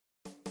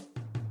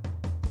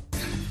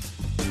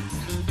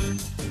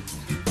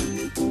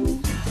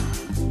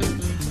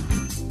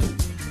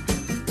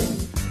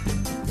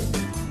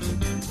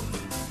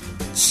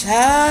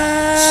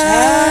Ciao.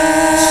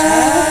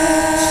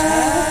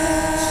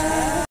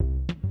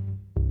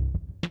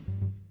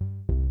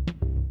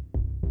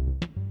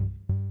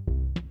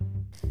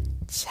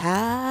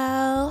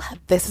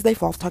 This is the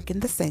Evolve Talk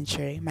in the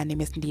Century. My name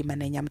is Ndima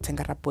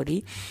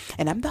Nenyamtengarapuri,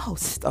 and I'm the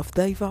host of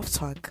the Evolve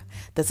Talk.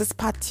 This is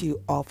part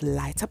 2 of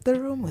Light Up the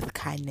Room with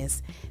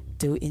Kindness.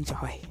 Do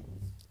enjoy.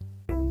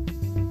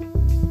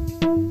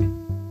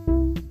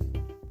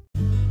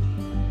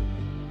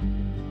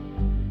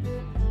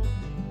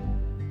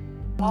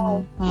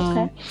 Oh,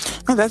 okay.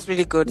 Oh, that's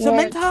really good. So Yeah.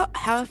 mental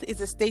health is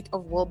a state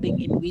of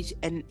well-being in which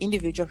an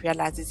individual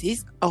realizes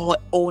his or her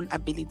own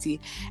ability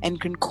and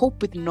can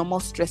cope with normal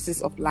stresses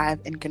of life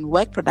and can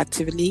work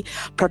productively,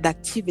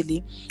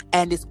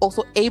 and is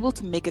also able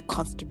to make a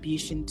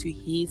contribution to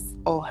his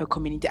or her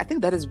community. I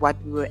think that is what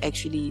we were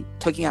actually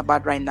talking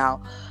about right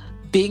now.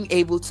 Being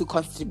able to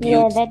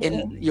contribute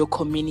in your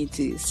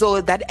community.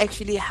 So that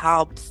actually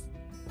helps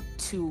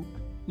to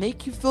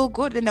make you feel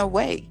good in a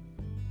way.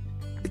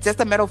 It's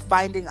just a matter of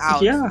finding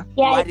out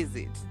what is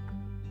it.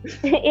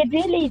 It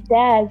really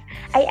does.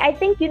 I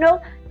think,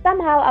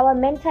 somehow our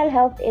mental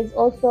health is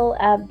also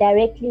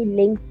directly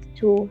linked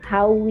to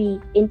how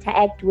we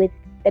interact with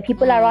the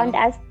people around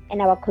us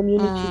and our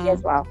community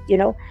as well,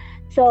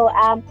 So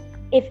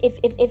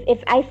if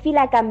I feel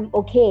like I'm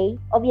okay,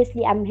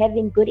 obviously I'm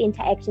having good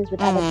interactions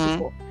with other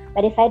people.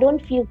 But if I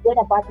don't feel good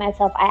about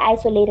myself, I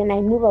isolate and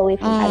I move away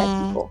from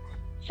other people.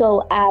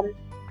 So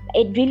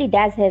it really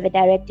does have a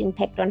direct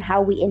impact on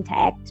how we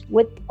interact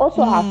with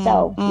also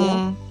ourselves,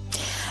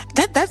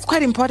 That's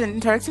quite important.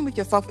 Interacting with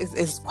yourself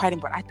is quite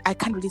important. I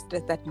can't really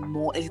stress that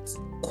more. It's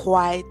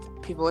quite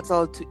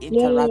pivotal to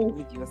interact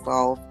with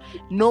yourself.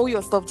 Know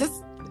yourself.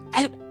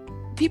 I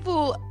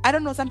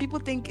don't know, some people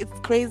think it's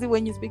crazy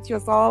when you speak to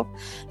yourself.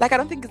 Like, I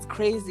don't think it's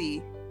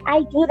crazy.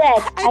 I do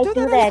that. I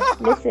do that.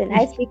 Listen,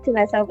 I speak to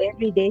myself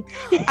every day.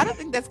 I don't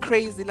think that's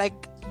crazy.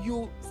 Like,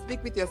 you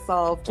speak with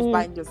yourself to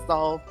find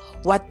yourself.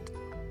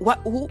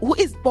 Who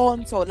is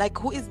born so, like,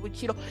 who is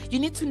with you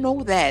need to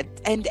know that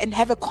and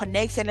have a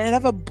connection and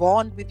have a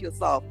bond with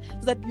yourself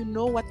so that you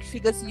know what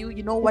triggers you,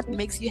 what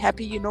makes you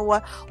happy,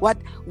 where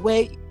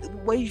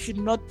you should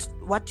not,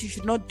 what you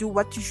should not do,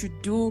 what you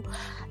should do.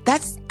 I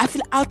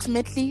feel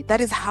ultimately that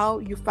is how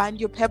you find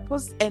your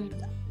purpose and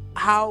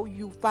how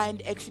you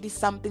find actually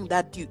something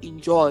that you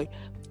enjoy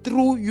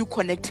through you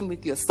connecting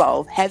with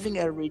yourself, having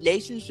a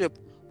relationship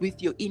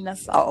with your inner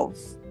self.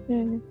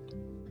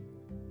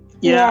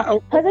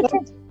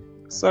 Positive.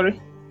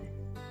 Sorry.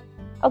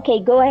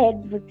 Okay, go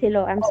ahead,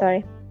 Vutilo. I'm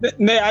sorry.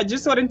 No, I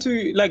just wanted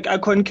to, I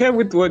concur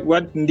with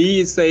what Ndi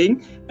is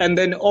saying. And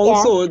then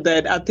also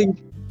that I think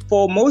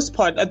for most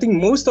part,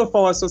 most of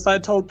our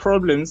societal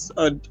problems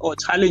or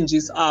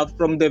challenges are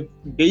from the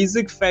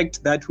basic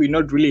fact that we're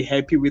not really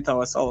happy with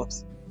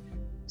ourselves.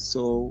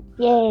 So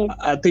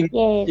I think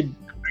it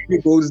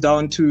really goes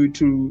down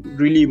to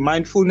really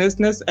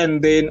mindfulness,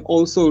 and then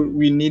also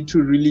we need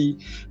to really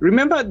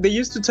remember, they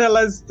used to tell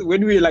us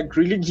when we were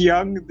really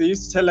young, they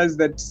used to tell us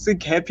that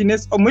seek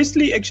happiness, or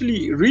mostly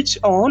actually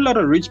a whole lot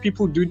of rich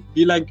people do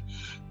be like,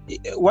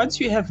 once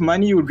you have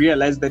money you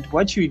realize that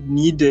what you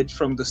needed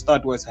from the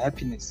start was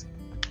happiness.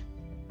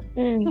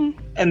 And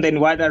then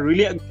what I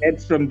really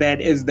get from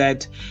that is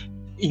that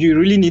you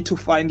really need to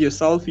find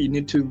yourself. You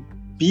need to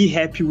be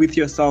happy with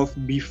yourself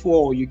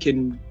before you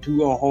can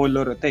do a whole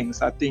lot of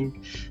things. I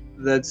think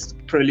that's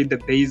probably the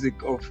basic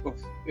of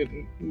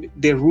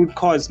the root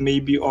cause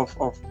maybe of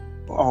a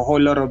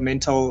whole lot of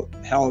mental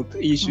health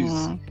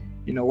issues.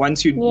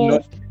 Once you know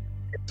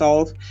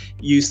yourself,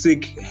 you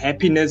seek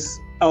happiness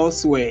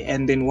elsewhere,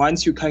 and then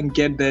once you can't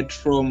get that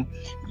from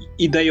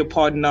either your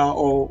partner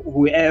or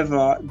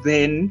whoever,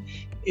 then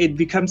it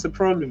becomes a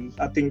problem.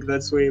 I think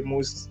that's where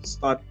most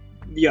start.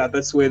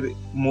 That's where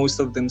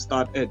most of them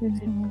start at.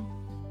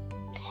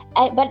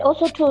 But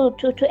also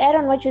to add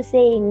on what you're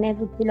saying,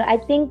 Nevutilo, I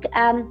think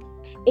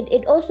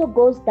it also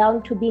goes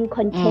down to being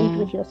content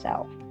with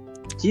yourself.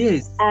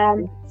 Yes.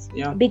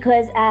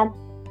 Because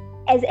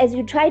as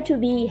you try to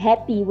be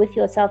happy with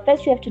yourself,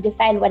 first you have to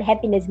define what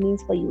happiness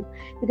means for you.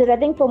 Because I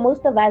think for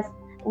most of us,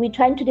 we're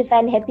trying to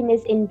define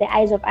happiness in the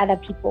eyes of other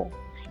people.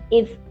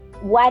 If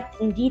what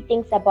Ndi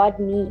thinks about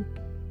me,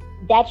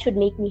 that should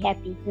make me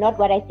happy, not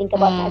what I think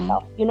about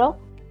myself,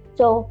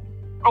 So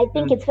I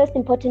think it's first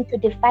important to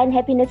define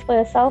happiness for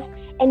yourself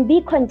and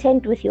be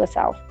content with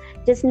yourself.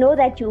 Just know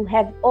that you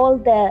have all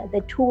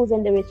the tools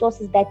and the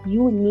resources that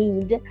you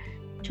need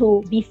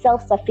to be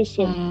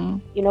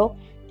self-sufficient,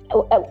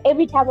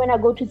 Every time when I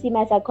go to see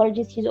my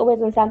psychologist, she's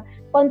always on some,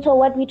 so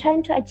what we're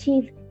trying to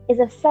achieve is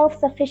a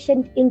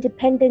self-sufficient,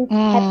 independent,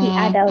 happy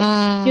adult,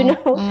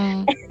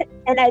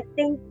 And I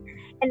think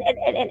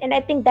and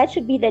I think that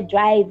should be the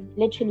drive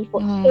literally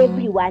for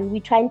everyone.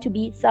 We're trying to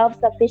be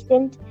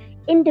self-sufficient,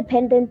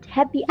 independent,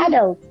 happy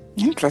adults.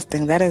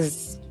 Interesting. That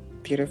is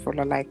beautiful.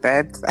 I like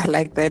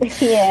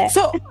that. Yeah.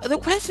 So the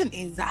question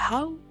is,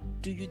 how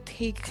do you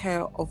take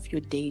care of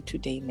your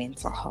day-to-day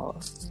mental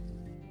health?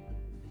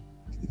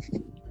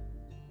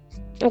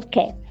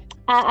 Okay.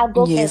 I'll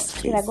go Yes,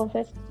 first. please. Should I go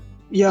first?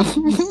 Yeah.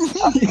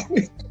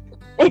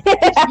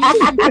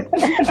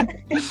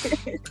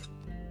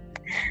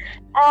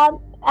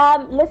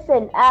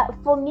 Listen,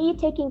 for me,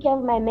 taking care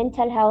of my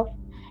mental health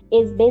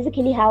is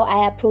basically how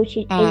I approach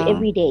it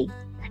every day.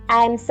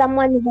 I'm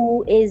someone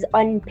who is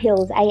on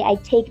pills. I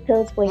take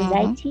pills for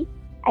anxiety.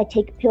 I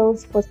take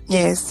pills for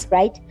stress,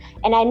 right?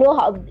 And I know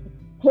how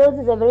pills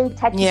is a very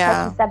touchy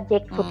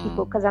subject for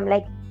people, because I'm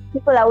like,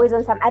 people are always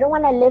on some. I don't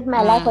want to live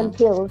my life on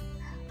pills,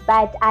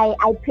 but I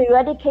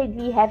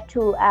periodically have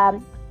to,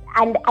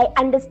 and I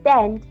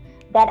understand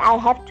that I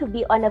have to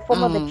be on a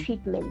form of a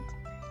treatment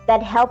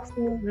that helps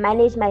me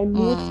manage my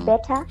moods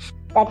better,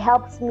 that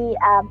helps me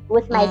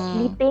with my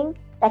sleeping,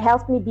 that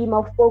helps me be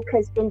more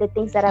focused in the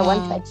things that I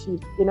want to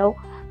achieve, you know?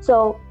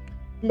 So,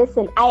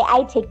 listen,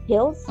 I take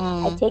pills.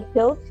 I take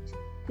pills.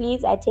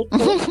 Please, I take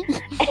pills.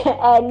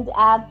 And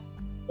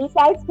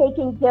besides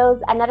taking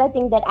pills, another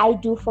thing that I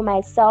do for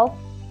myself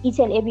each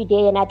and every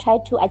day, and I try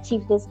to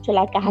achieve this to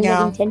like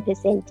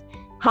 110%,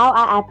 how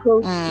I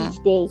approach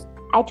each day.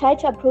 I try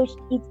to approach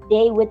each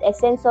day with a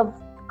sense of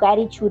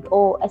gratitude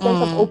or a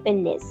sense of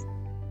openness,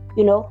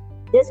 you know,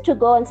 just to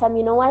go on some,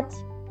 you know what,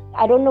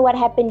 I don't know what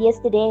happened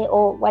yesterday,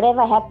 or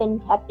whatever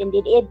happened.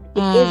 It is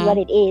what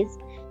it is.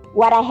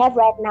 What I have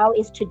right now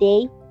is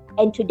today,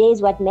 and today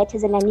is what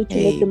matters, and I need to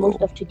make the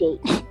most of today.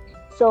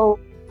 So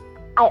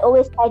I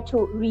always try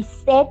to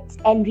reset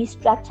and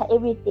restructure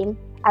everything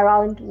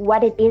around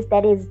what it is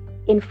that is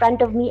in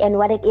front of me and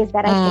what it is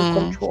that I can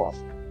control.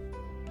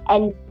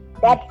 And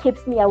that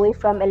keeps me away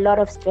from a lot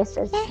of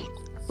stresses.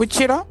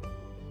 Wichita?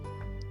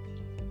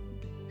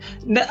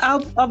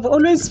 I've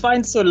always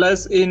find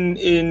solace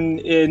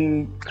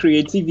in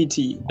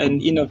creativity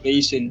and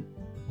innovation.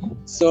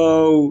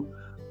 So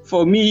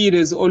for me, it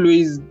has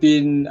always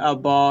been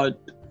about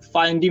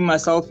finding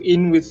myself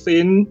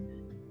within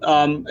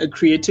a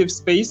creative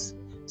space.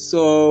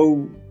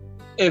 So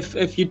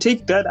if you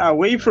take that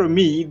away from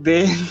me,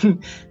 then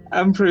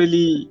I'm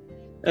probably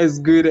as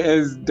good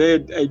as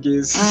dead, I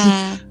guess.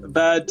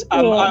 But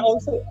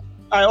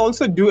I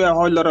also do a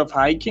whole lot of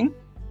hiking,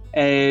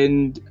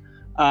 and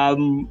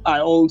I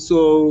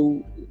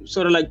also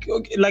sort of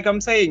like I'm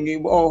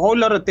saying, a whole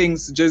lot of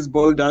things just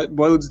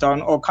boils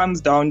down or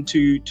comes down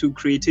to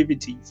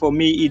creativity. For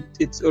me,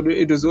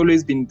 it has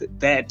always been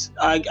that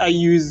I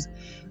use.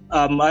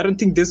 I don't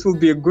think this will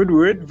be a good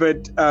word,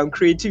 but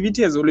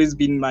creativity has always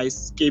been my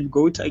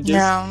scapegoat, I guess.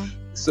 Yeah.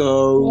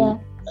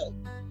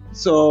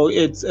 So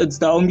it's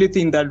the only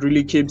thing that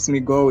really keeps me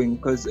going,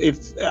 because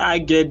if I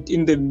get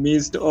in the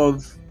midst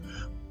of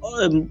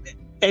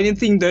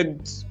anything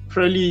that's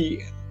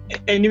probably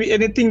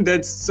anything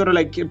that's sort of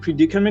like a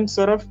predicament,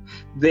 sort of,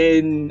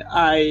 then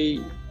I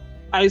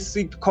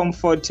seek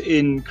comfort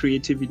in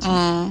creativity.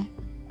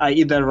 I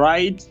either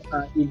write,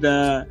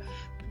 either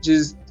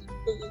just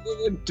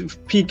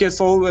pick a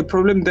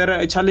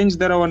challenge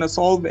that I want to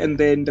solve, and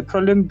then the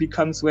problem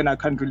becomes when I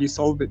can't really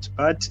solve it.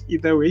 But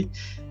either way,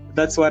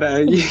 that's what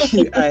I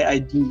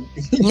do.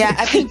 Yeah,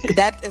 I think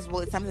that is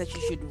something that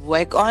you should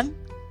work on.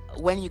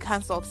 When you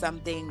can't solve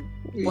something,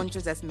 Poncho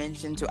just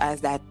mentioned to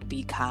us that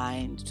be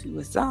kind to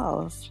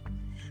yourself.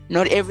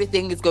 Not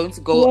everything is going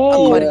to go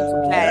according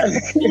to plan.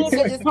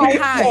 So just be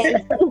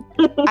kind.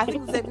 I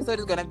think this episode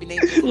is going to be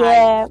named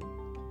Kind.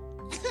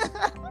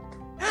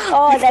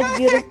 Oh, that's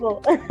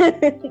beautiful.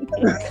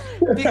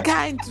 Be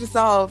kind to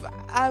yourself.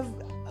 I've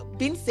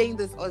been saying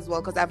this as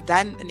well, because I've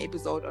done an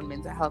episode on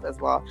mental health as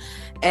well,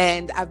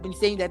 and I've been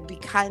saying that be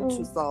kind to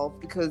yourself,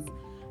 because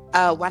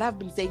what I've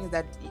been saying is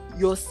that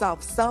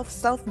yourself,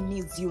 self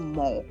needs you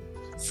more.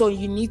 So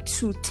you need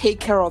to take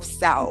care of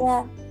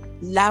self,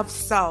 love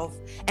self,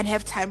 and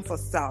have time for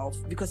self,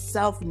 because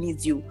self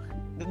needs you.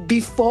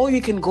 Before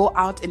you can go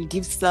out and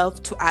give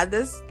self to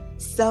others,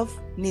 self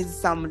needs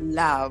some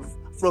love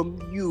from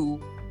you.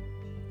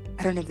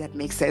 I don't know if that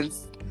makes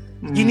sense.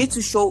 You need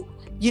to show.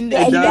 You need to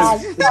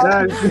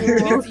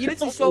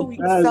show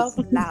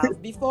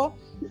self-love before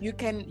you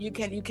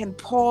can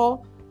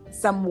pour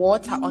some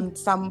water on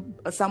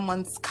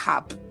someone's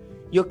cup.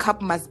 Your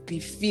cup must be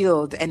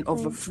filled and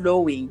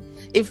overflowing.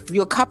 If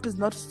your cup is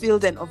not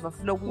filled and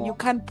overflowing, you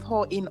can't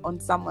pour in on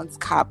someone's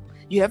cup.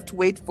 You have to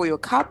wait for your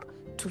cup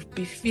to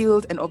be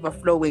filled and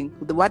overflowing.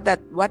 What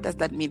does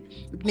that mean?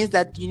 It means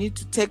that you need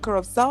to take care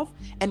of self,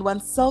 and when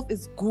self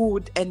is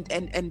good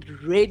and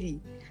ready,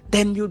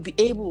 then you'll be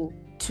able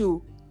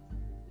to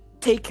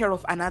take care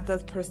of another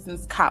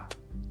person's cup.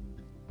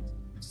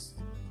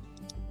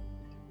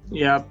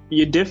 Yeah,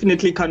 you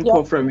definitely can't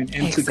pour from an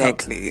empty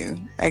cup.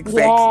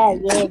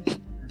 Exactly.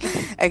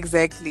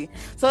 Exactly.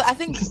 So I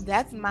think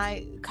that's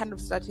my kind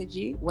of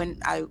strategy when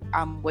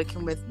I'm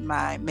working with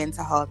my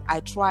mental health. I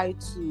try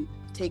to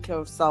take care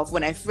of self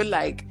when I feel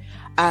like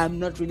I'm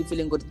not really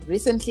feeling good.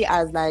 Recently,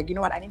 I was like, you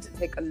know what, I need to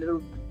take a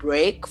little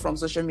break from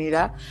social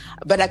media,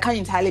 but I can't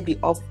entirely be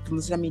off from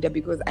social media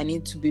because I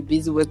need to be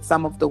busy with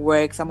some of the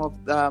work, some of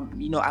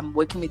I'm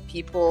working with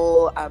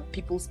people.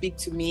 People speak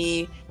to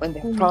me when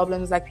they have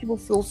problems. Like, people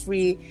feel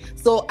free,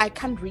 so I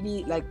can't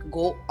really like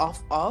go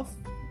off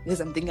because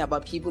I'm thinking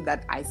about people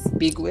that I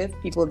speak with,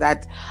 people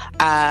that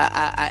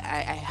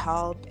I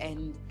help,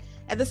 and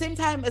at the same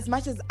time, as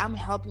much as I'm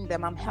helping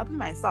them, I'm helping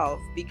myself,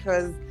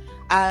 because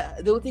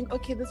they'll think,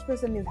 okay, this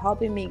person is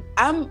helping me.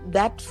 I'm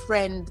that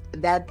friend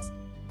that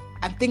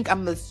I think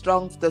I'm the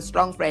strong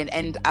friend.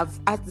 And I've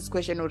asked this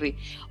question already: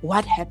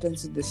 what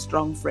happens to the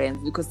strong friends?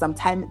 Because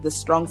sometimes the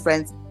strong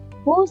friends,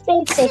 who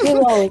saves the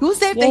hero? Who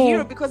saved the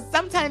hero? Because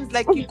sometimes,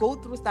 like, you go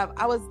through stuff.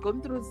 I was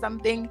going through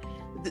something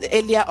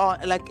earlier,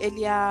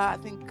 I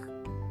think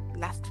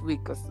last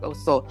week or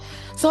so.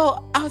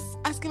 So I was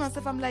asking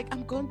myself, I'm like,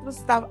 I'm going through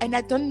stuff and I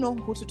don't know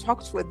who to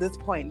talk to at this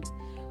point.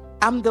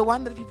 I'm the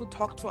one that people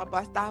talk to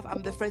about stuff.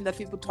 I'm the friend that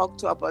people talk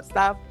to about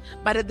stuff.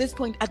 But at this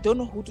point, I don't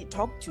know who to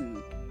talk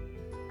to.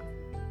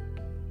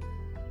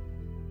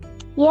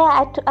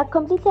 Yeah, I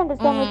completely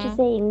understand what you're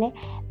saying.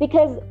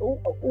 Because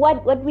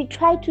what we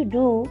try to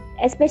do,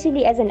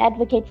 especially as an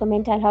advocate for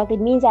mental health,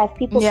 it means I have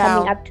people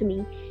coming up to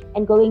me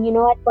and going, you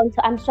know what, Bonso,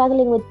 I'm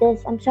struggling with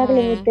this. I'm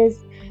struggling with this.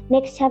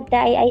 Next chapter,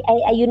 I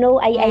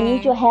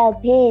need your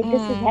help. Hey,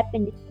 this is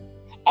happening.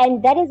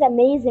 And that is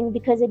amazing,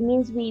 because it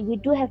means we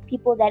do have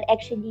people that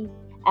actually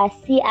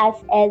see us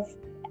as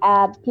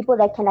people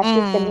that can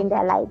assist them in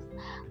their lives.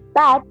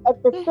 But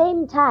at the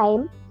same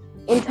time,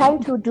 in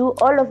trying to do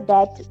all of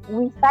that,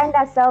 we find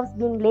ourselves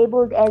being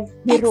labeled as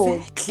heroes.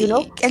 Exactly. You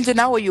know? And so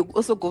now you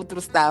also go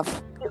through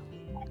stuff.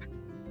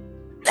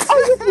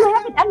 Oh, you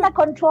have it under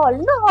control.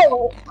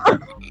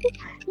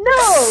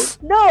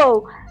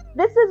 No.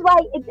 This is why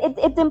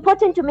it's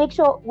important to make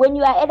sure when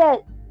you are at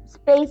a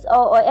space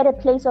or at a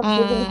place of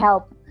giving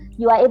help,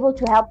 you are able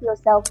to help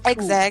yourself too.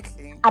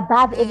 Exactly.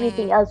 Above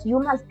everything else, you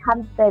must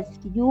come first.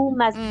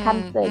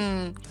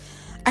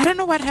 I don't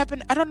know what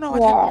happened. I don't know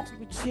what happened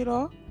with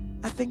Chiro.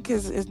 I think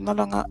is no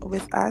longer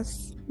with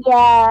us.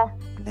 Yeah.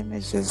 Let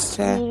me just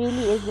check. He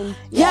really isn't.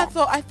 Yeah,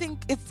 so I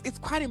think it's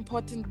quite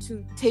important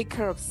to take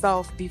care of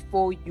self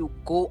before you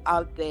go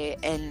out there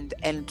and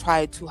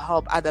try to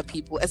help other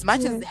people. As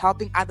much as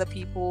helping other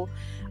people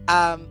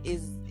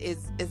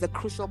is a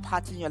crucial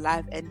part in your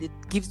life, and it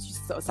gives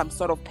you some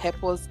sort of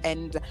purpose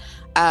and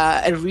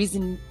a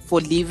reason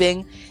for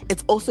living,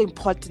 it's also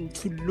important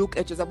to look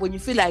at yourself when you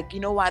feel like,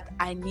 you know what,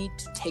 I need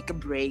to take a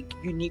break.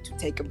 You need to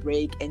take a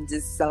break and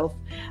just self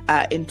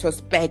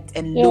introspect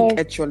and look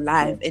at your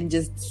life and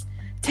just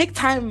take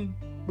time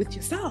with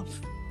yourself.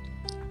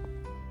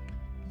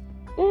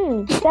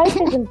 Self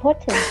is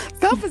important.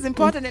 Self is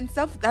important, and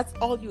self, that's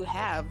all you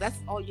have. That's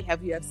all you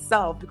have. You have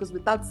self, because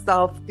without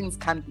self, things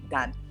can't be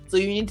done. So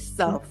you need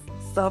self.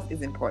 Self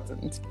is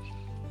important.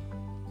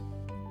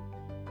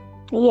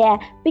 Yeah,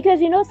 because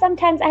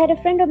sometimes I had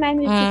a friend of mine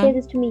who used to say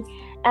this to me.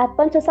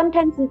 Bonso,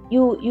 sometimes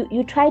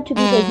you try to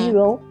be the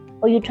hero,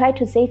 or you try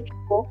to save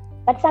people,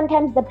 but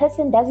sometimes the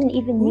person doesn't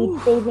even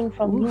need saving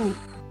from you.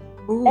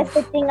 That's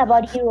the thing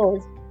about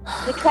heroes.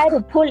 We try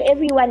to pull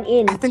everyone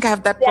in. I think I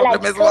have that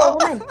problem as well.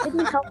 Woman, let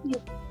me help you.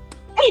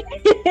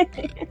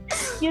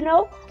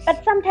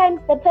 But sometimes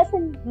the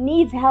person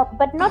needs help,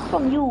 but not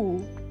from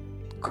you.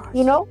 Gosh.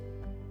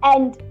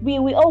 And we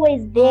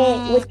always there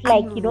with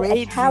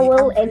a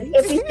towel and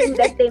everything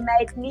that they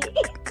might need.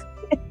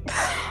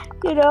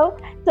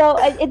 So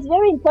it's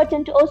very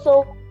important to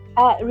also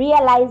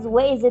realize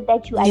where is it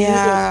that you are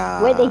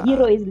needed, where the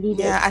hero is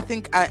needed. Yeah, I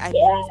think I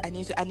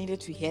needed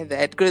to hear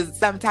that, because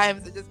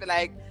sometimes it just be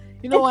like,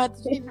 you know what,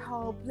 you need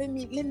help. Let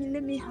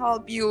me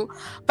help you.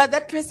 But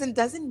that person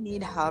doesn't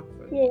need help.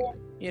 Yeah.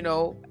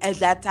 At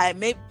that time,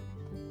 maybe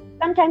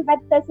sometimes that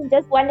person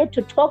just wanted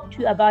to talk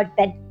to you about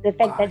the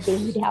fact that they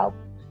need help.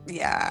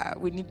 Yeah,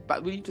 we need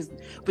this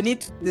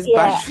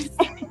boundaries.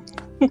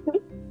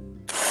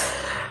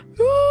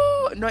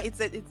 No, it's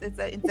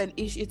an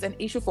issue. It's an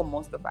issue for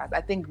most of us.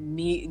 I think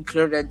me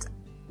included.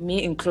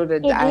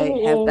 I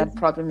have that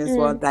problem as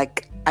well.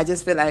 Like, I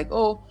just feel like,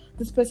 oh,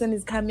 this person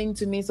is coming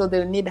to me, so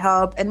they need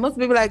help. And most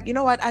people are like, you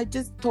know what? I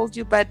just told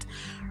you, but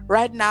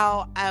right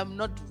now I'm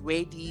not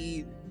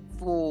ready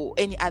for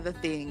any other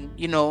thing.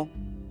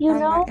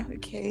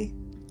 Okay.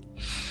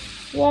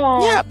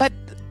 Yeah, but.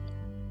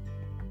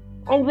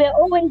 And we're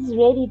always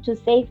ready to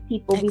save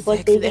people before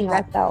saving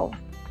ourselves.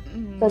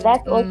 So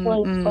that's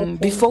also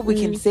important. Before we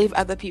can save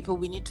other people,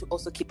 we need to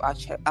also keep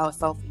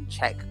ourselves in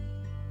check.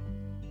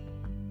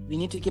 We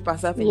need to keep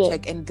ourselves in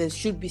check, and there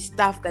should be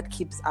stuff that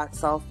keeps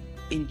ourselves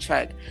in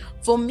check.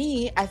 For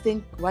me, I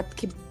think what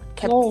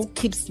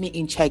keeps me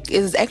in check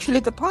is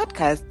actually the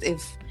podcast.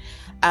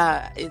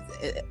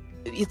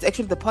 It's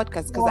actually the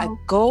podcast, because I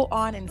go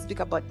on and speak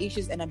about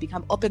issues, and I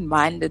become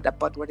open-minded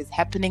about what is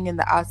happening in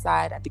the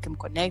outside. I become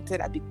connected.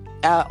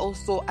 I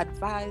also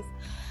advise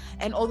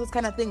and all those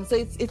kind of things. So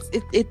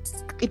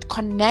it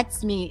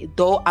connects me,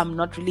 though I'm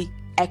not really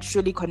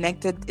actually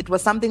connected. It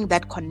was something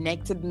that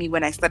connected me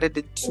when I started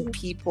it to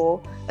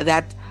people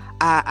that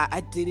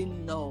I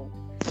didn't know.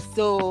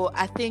 So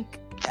I think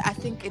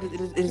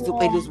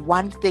it is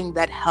one thing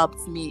that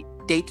helps me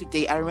day to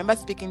day. I remember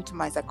speaking to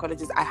my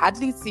psychologist. I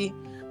hardly see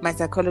my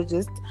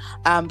psychologist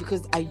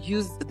because I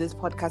use this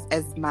podcast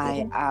as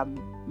my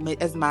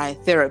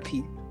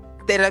therapy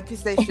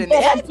session.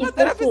 Yes, my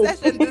therapy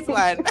session, this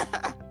one.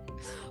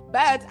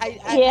 But I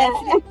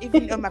actually,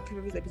 even on my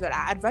previous episode,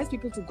 I advise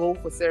people to go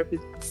for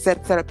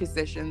therapy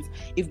sessions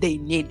if they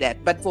need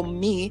that. But for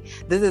me,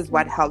 this is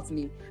what helps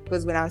me.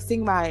 Because when I was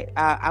seeing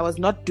I was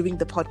not doing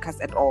the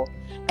podcast at all.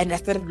 And I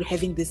started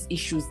having these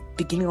issues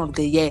beginning of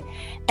the year.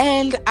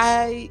 And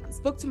I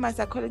spoke to my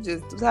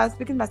psychologist. So I was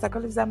speaking to my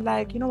psychologist. I'm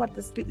like, you know what,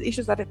 the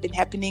issues that have been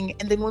happening.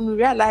 And then when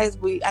we analyzed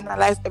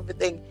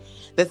everything,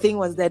 the thing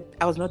was that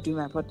I was not doing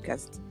my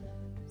podcast.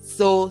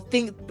 So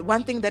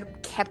one thing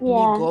that kept me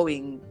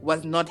going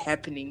was not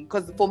happening.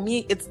 Because for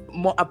me, it's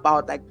more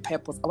about like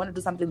purpose. I want to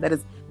do something that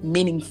is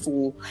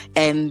meaningful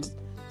and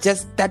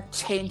just that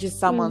changes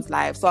someone's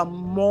life. So I'm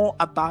more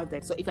about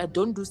that. So if I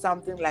don't do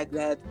something like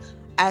that,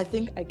 I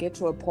think I get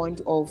to a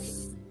point of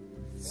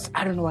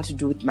I don't know what to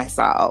do with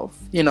myself,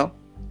 you know.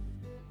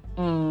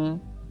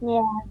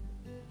 Yeah.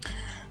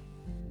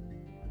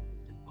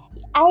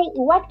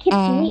 What keeps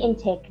me in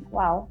tech?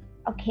 Wow.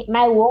 Okay,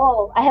 my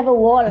wall. I have a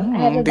wall. I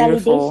have a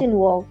validation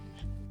wall.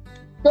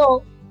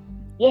 So,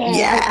 I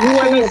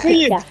want to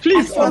see it.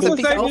 Please also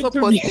send it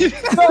to me.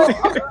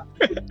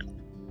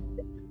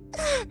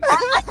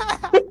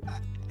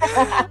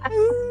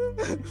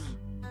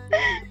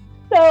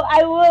 So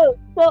I will.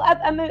 So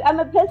I'm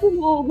a person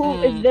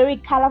who is very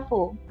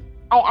colorful.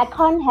 I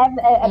can't have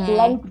a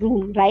blank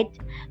room, right?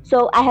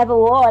 So I have a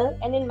wall,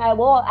 and in my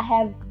wall I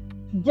have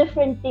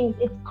different things.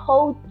 It's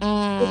quotes,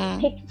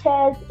 it's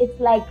pictures, it's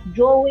like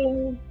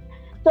drawings.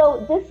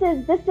 So this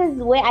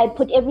is where I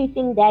put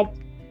everything that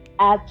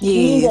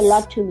means a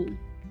lot to me.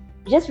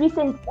 Just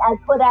recently, I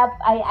put up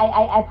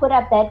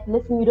that,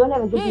 listen, you don't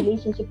have a good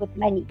relationship with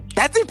money.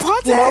 That's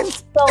important. You know?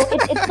 So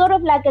it's sort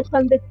of like a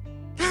conversation.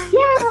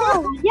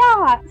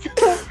 Yeah.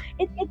 So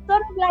it's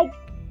sort of like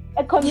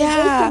a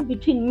conversation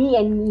between me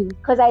and me,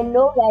 because I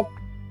know that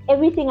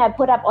everything I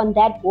put up on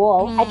that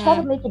wall, I try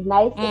to make it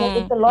nice, and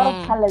it's a lot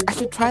of colors. I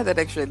should try that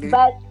actually.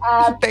 But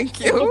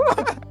thank you.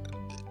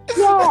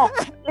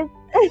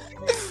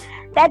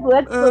 That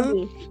works for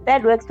me.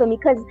 That works for me,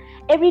 because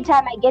every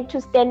time I get to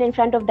stand in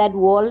front of that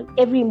wall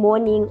every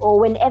morning or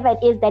whenever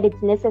it is that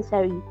it's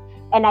necessary,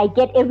 and I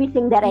get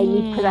everything that I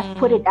need because I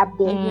put it up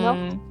there, you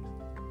know.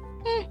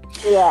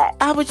 Yeah.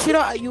 But you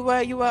know, you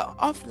were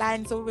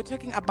offline, so we were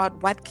talking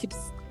about what keeps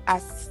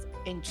us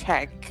in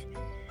check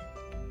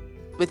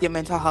with your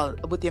mental health,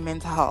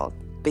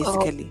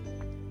 basically.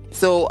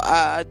 So,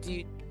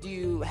 do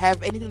you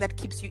have anything that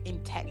keeps you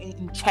in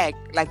check,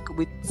 like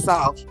with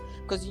self?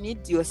 Because you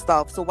need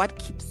yourself. So, what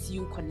keeps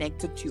you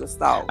connected to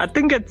yourself? I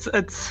think it's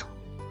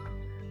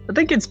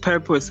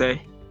purpose, eh?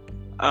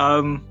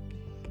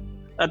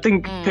 I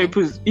think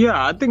purpose.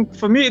 Yeah, I think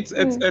for me it's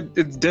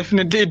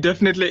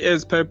definitely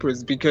is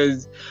purpose,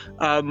 because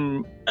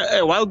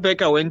a while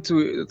back I went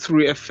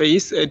through a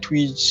phase at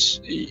which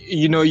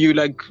you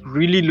like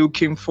really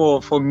looking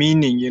for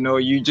meaning. You know,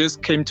 you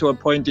just came to a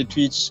point at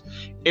which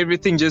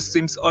everything just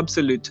seems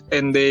obsolete,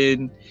 and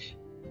then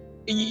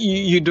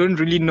you don't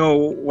really know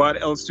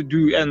what else to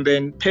do, and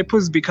then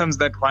purpose becomes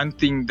that one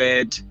thing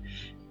that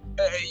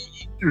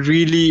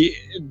really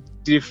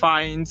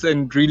defines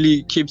and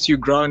really keeps you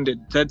grounded.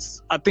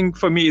 I think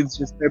for me it's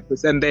just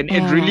purpose, and then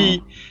it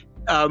really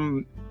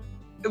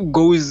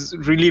goes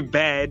really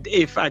bad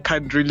if I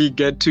can't really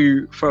get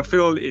to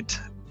fulfill it,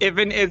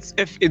 even if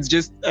it's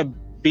just a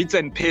bits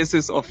and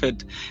pieces of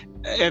it.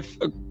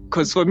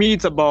 Because for me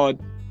it's about,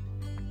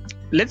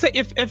 let's say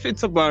if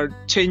it's about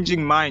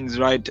changing minds,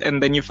 right?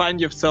 And then you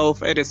find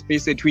yourself at a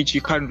space at which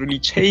you can't really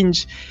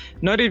change,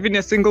 not even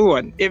a single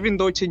one, even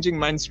though changing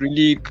minds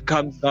really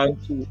comes down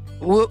to...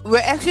 We're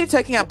actually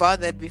talking about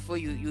that before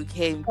you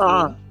came.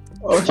 Okay.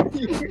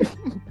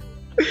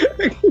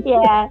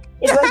 Yeah,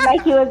 it was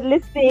like he was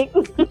listening.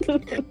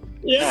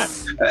 Yeah,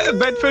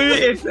 but for me,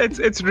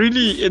 it's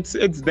really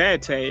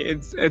that. Hey,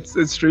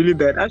 it's really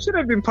that. I should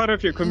have been part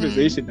of your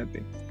conversation, I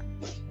think.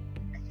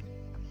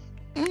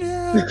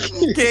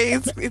 Okay,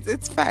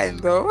 it's fine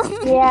though.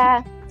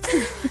 Yeah.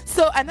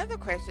 So another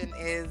question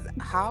is,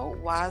 how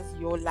was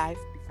your life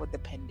before the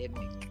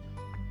pandemic?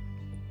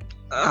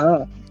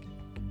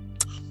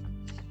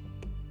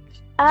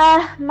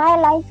 My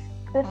life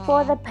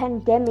before the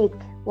pandemic.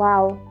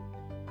 Wow.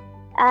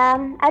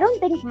 I don't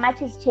think much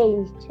has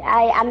changed.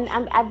 I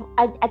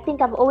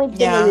think I've always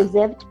been a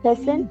reserved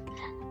person.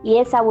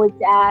 Yes, I would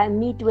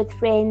meet with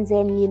friends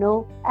and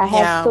I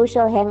have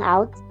social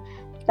hangouts,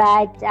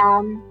 but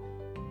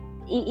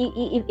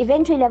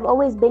eventually I've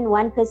always been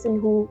one person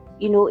who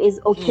is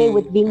okay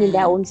with being in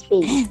their own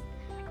space,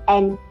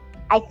 and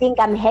I think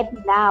I'm happy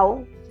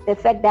now. The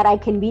fact that I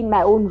can be in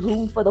my own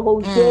room for the whole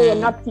day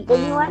and not see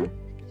anyone,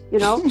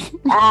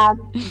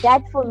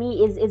 that for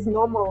me is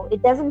normal.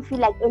 It doesn't feel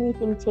like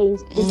anything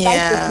changed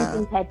despite the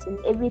sleeping pattern.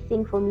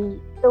 Everything for me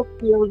still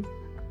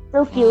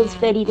feels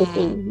fairly the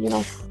same.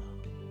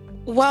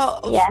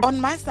 Well, on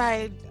my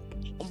side,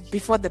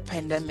 before the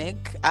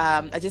pandemic,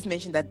 I just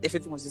mentioned that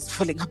everything was just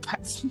falling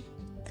apart.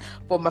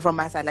 From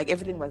my side, like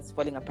everything was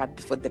falling apart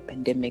before the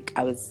pandemic.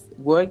 I was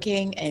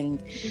working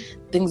and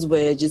things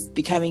were just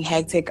becoming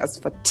hectic. I was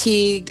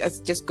fatigued. I was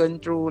just going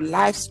through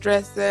life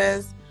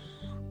stresses.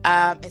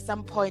 at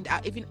some point, I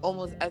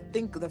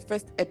think the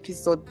first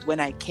episode when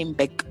I came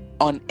back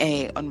on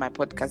air on my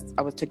podcast,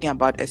 I was talking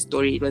about a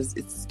story.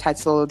 It's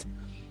titled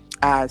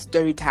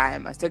Story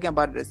Time. I was talking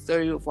about the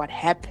story of what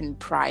happened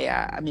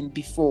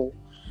before.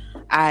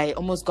 I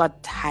almost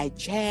got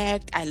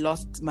hijacked. I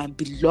lost my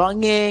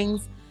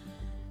belongings.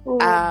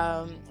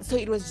 So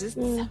it was just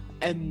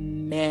a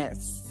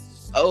mess.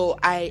 Oh,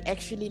 I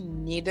actually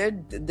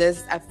needed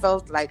this. I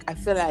feel like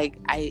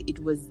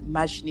it was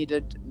much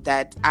needed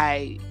that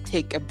I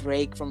take a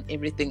break from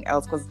everything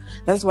else, because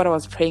that's what I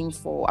was praying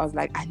for. I was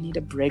like, I need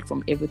a break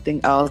from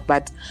everything else,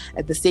 but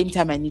at the same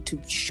time, I need to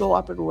show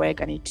up at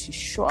work. I need to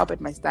show up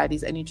at my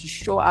studies. I need to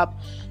show up,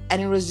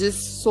 and it was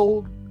just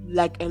so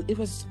it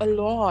was a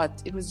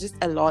lot. It was just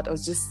a lot. I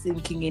was just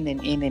sinking in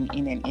and in and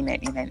in and in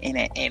and in and in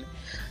and in.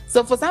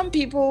 So for some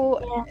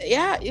people,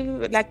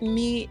 like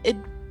me, it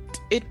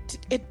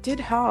did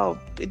help.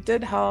 It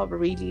did help,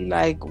 really.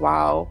 Like,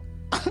 wow.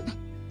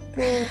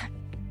 It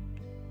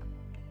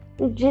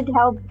did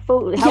help.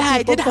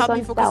 It did help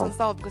me focus on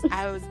self, because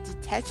I was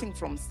detaching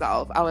from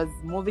self. I was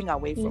moving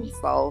away from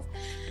self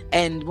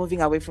and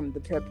moving away from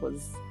the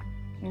purpose.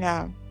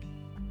 Yeah.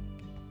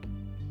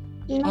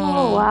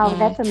 Oh, wow,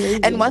 that's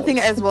amazing. And one thing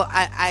as well,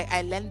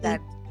 I learned that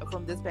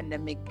from this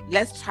pandemic,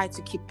 let's try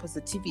to keep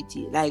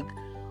positivity. Like,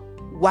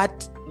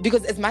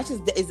 because as much as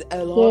there is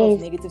a lot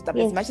of negative stuff,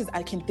 as much as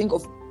I can think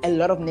of a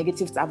lot of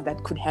negative stuff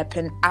that could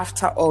happen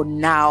after or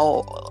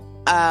now,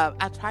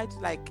 I try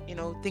to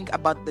think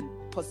about the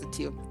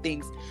positive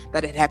things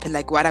that had happened,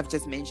 like what I've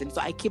just mentioned. So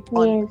I keep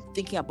on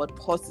thinking about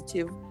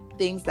positive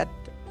things that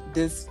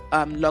this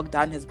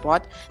lockdown has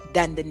brought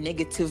than the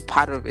negative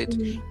part of it.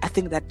 I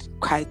think that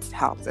quite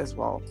helps as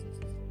well.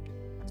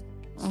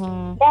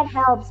 That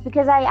helps,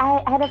 because I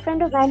had a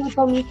friend of mine who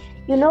told me,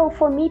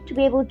 for me to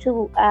be able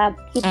to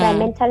keep my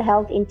mental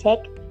health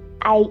intact,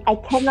 I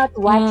cannot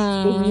watch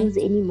the news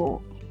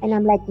anymore. And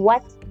I'm like,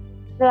 what?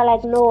 They're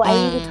like, no, I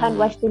really can't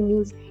watch the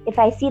news. If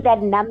I see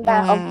that number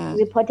of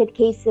reported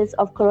cases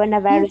of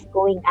coronavirus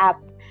going up,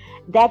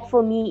 that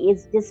for me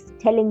is just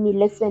telling me,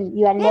 listen,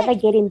 you are never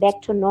getting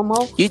back to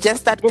normal. You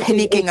just start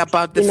panicking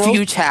about the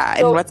future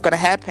and what's going to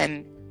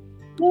happen.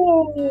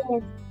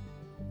 Yes.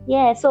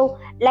 Yeah, so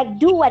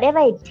do whatever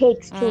it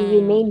takes to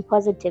remain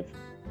positive,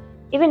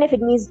 even if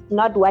it means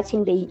not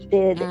watching the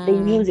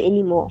news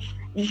anymore.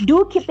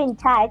 Do keep in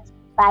touch,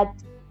 but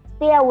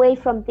stay away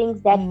from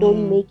things that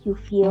don't make you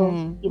feel,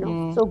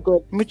 so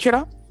good.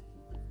 Muchira?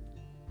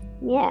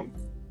 Yeah.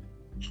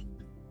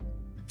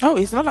 Oh,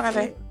 it's no longer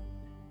there.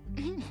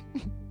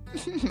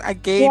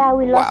 Again. Yeah,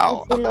 we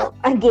lost Priscilla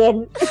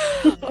again.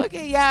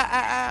 Okay,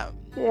 yeah.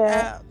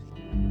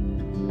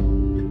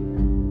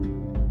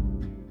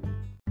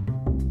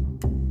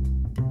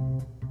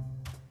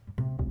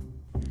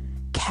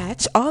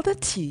 Catch all the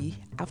tea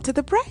after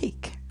the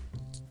break.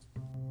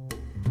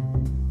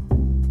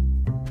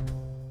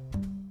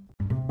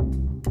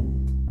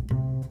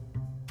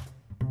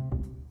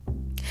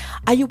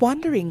 Are you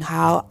wondering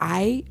how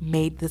I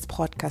made this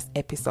podcast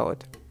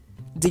episode?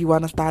 Do you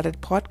want to start a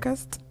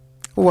podcast?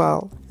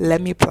 Well, let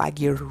me plug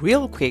you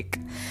real quick.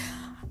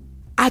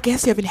 I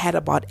guess you haven't heard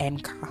about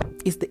Anchor.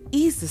 It's the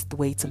easiest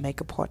way to make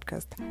a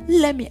podcast.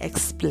 Let me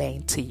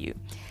explain to you.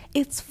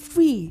 It's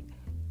free.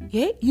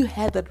 Yeah, you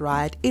heard that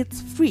right.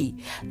 It's free.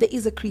 There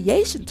is a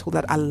creation tool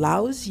that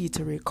allows you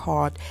to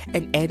record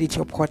and edit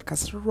your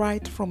podcast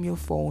right from your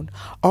phone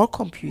or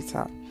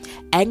computer.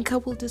 Anchor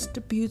will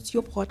distribute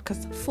your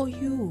podcast for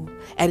you,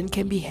 and it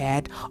can be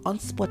heard on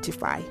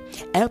Spotify,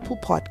 Apple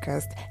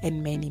Podcasts,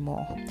 and many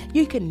more.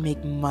 You can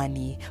make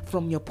money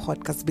from your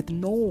podcast with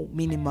no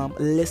minimum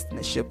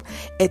listenership.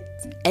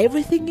 It's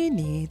everything you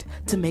need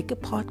to make a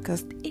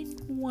podcast in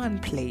one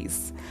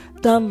place.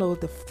 Download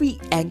the free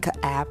Anchor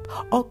app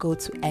or go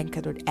to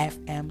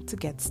anchor.fm to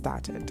get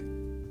started.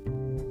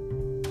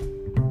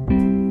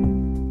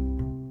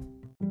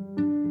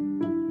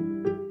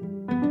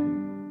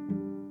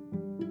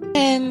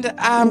 And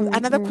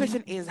another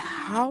question is,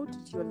 how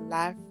did your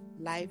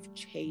life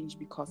change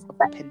because of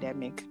the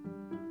pandemic?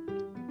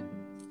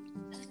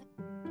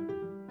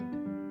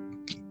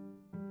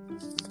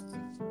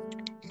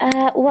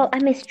 Well,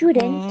 I'm a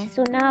student,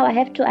 so now I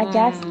have to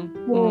adjust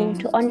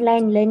to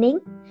online learning,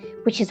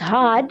 which is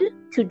hard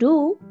to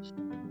do.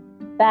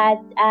 But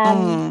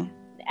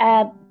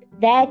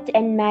that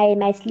and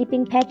my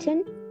sleeping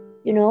pattern,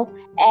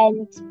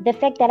 and the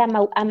fact that I'm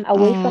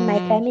away from my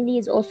family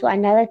is also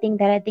another thing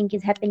that I think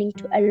is happening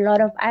to a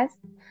lot of us.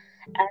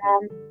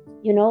 I'm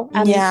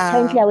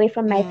currently away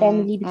from my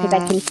family because I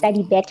can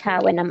study better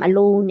when I'm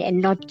alone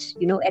and not,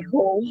 at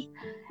home.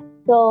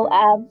 So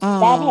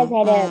that has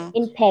had an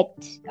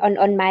impact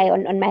on my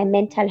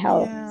mental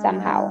health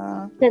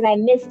somehow, because I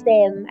miss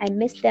them.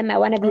 I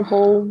want to be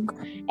home,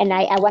 and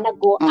I want to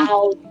go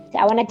out.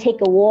 I want to take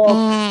a walk.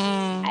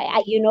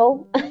 I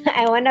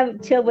want to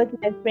chill with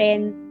my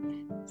friends.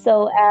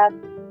 So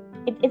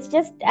it's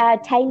just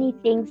tiny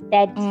things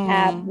that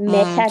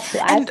matter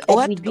to us And that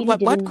what we really what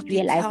didn't could you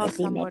realize tell that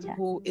they someone matter.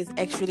 who is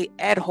actually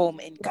at home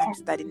and can't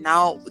study?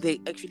 Now they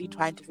actually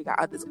trying to figure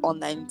out this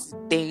online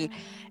thing,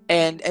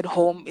 and at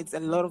home it's a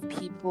lot of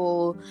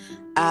people.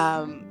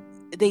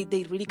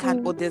 They really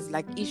can't. Or there's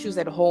like issues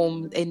at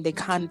home and they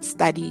can't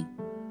study.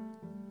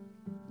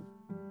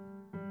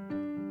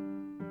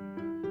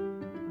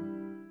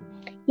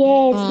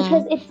 Yes,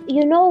 because it's,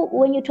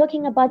 when you're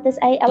talking about this,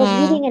 I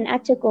was reading an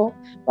article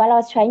while I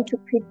was trying to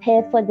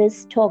prepare for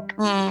this talk,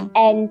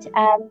 and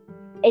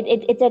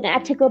it's an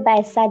article by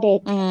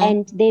SADC,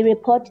 and they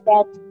report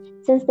that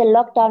since the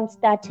lockdown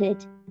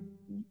started,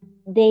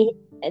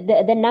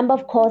 the number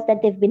of calls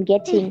that they've been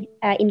getting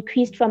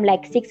increased from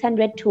like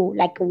 600 to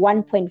like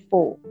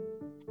 1.4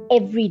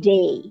 every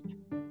day.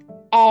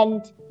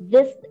 And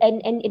this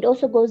and it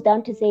also goes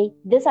down to say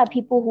these are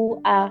people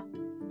who are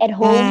at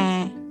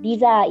home.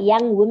 These are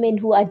young women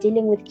who are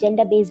dealing with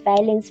gender-based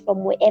violence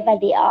from wherever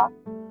they are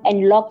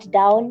and locked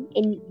down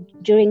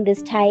during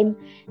this time.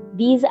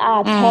 These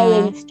are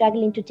parents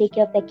struggling to take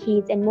care of their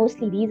kids, and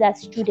mostly these are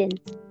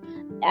students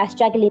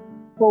struggling to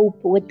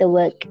cope with the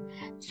work.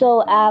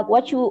 So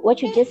what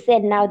you just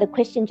said now, the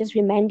question just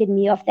reminded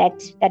me of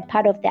that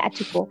part of the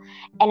article.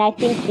 And I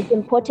think it's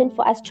important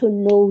for us to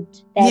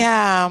note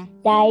that,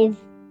 guys,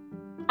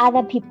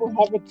 other people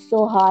have it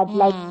so hard.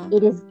 Like,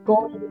 it is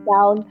going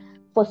down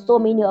for so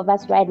many of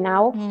us right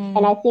now.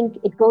 And I think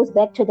it goes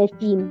back to the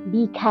theme,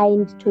 be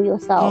kind to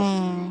yourself.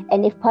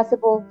 And if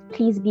possible,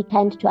 please be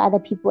kind to other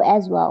people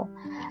as well.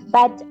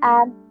 But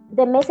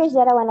the message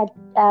that I want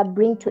to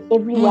bring to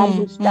everyone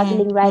who's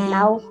struggling right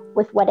now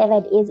with whatever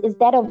it is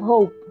that of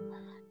hope.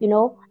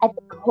 I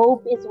think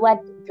hope is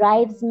what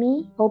drives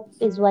me. Hope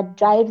is what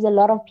drives a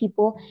lot of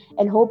people.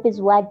 And hope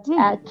is what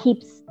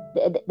keeps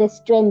the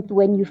strength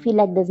when you feel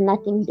like there's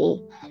nothing there.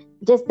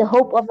 Just the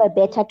hope of a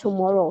better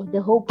tomorrow.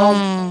 The hope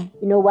of,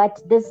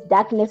 this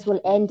darkness will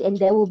end and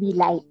there will be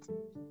light.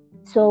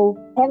 So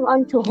hang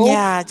on to hope.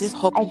 Yeah, just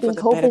hoping I think for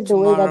the hope better is the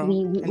way that tomorrow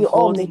we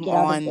all make it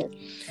out of this.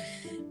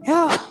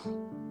 Yeah.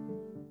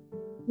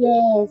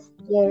 Yes.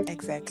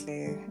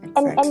 Exactly.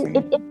 And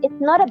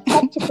it's not a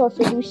practical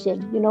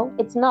solution,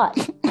 it's not.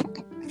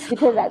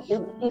 Because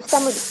if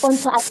someone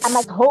wants to ask, I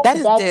must hope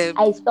that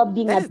I stop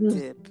being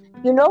abused.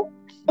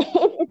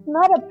 It's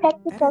not a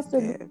practical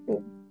solution.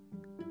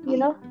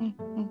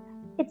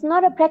 It's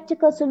not a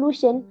practical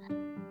solution.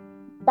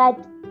 But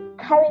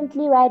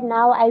currently, right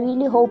now, I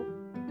really hope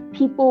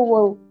people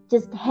will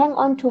just hang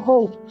on to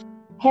hope,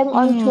 hang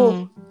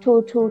on to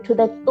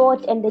the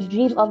thought and the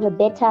dream of a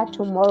better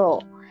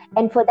tomorrow.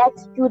 And for that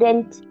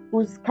student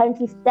who's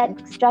currently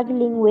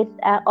struggling with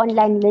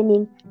online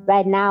learning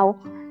right now,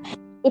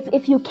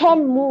 if you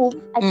can move,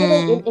 I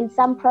think in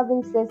some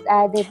provinces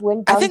they've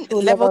went down to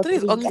level 3,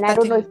 and I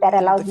don't know if that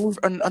allows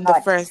movement on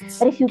the 1st.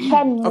 But if you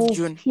can move, of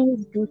June,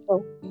 please do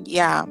so.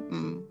 Yeah.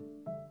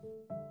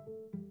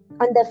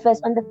 On the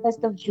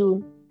 1st of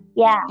June.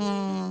 Yeah.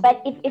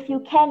 But if you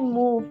can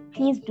move,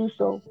 please do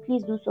so.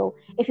 Please do so.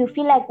 If you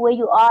feel like where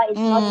you are is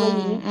not where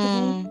you need to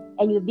be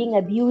and you're being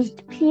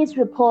abused, please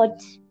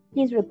report.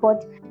 Please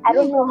report. I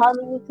don't know how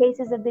many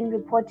cases have been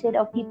reported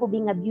of people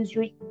being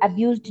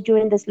abused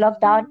during this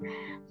lockdown,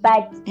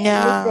 but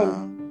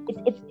listen,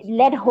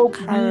 let hope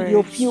be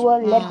your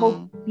fuel. Let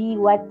hope be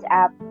what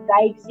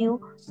drives you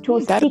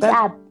to stick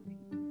up.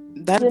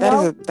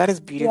 That is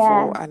beautiful.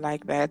 Yeah. I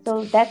like that.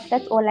 So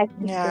that's all I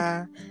think.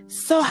 Yeah.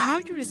 So how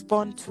you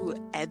respond to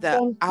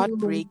the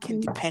outbreak can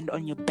depend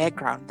on your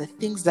background, the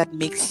things that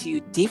makes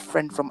you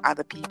different from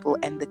other people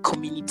and the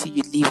community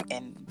you live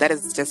in. That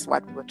is just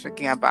what we're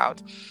talking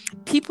about.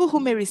 People who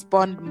may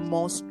respond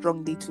more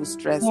strongly to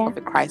stress of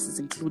a crisis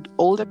include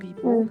older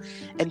people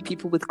and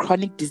people with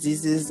chronic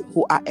diseases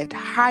who are at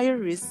higher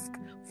risk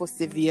for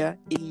severe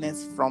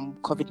illness from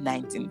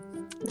COVID-19.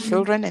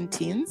 Children and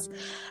teens,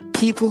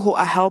 people who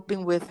are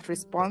helping with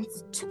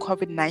response to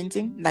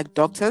COVID-19, like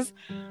doctors,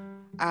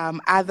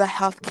 other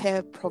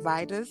healthcare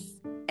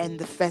providers, and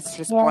the first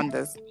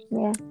responders.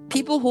 Yeah.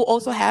 People who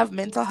also have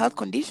mental health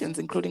conditions,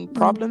 including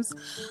problems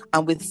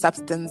with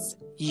substance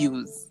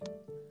use.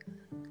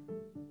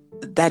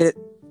 That is...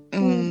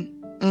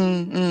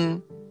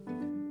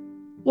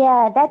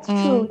 Yeah, that's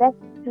true. That's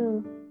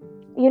true.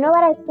 You know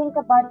what I think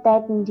about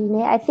that,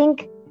 Ndine? I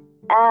think...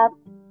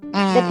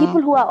 the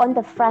people who are on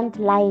the front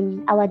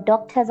line, our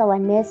doctors, our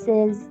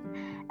nurses,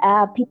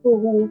 people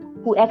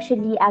who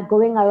actually are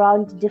going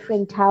around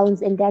different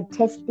towns and they're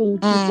testing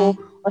people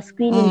or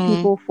screening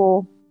people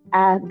for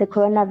the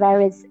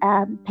coronavirus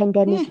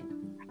pandemic.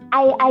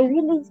 I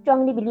really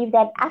strongly believe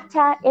that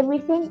after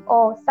everything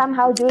or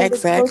somehow during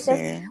this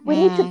process, we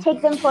need to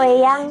take them for a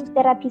young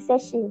therapy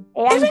session,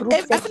 a young group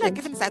session. I feel like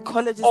even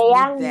psychologists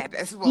need that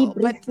as well.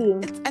 But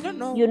I don't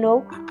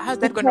know, how's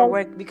that going to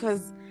work,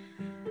 because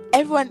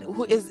everyone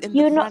who is in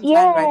the front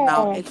line right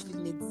now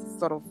actually needs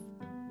sort of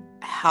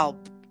help,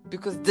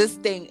 because this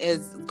thing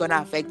is gonna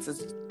affect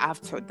us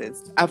after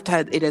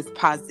it has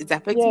passed. It's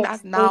affecting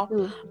us now,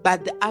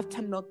 but the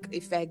aftermath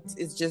effect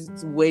is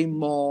just way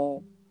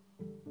more.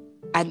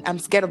 I'm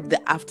scared of the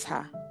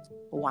after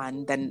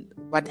one than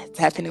what's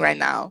happening right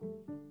now.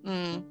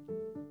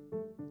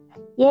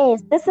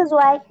 Yes, this is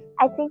why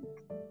I think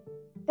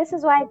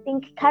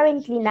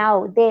currently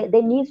now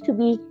there needs to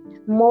be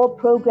more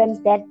programs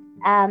that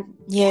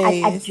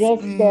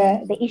address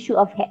the issue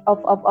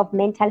of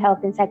mental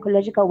health and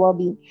psychological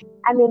well-being.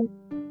 I mean,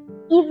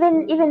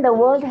 even the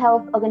World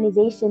Health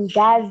Organization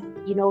does,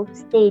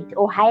 state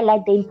or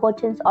highlight the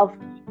importance of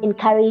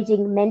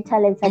encouraging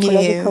mental and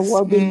psychological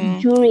well-being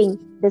during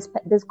this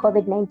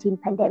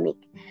COVID-19 pandemic.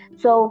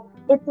 So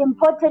it's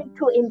important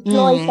to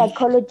employ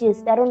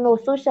psychologists,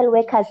 social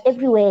workers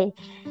everywhere,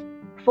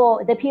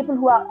 for the people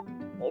who are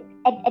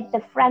at the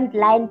front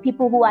line,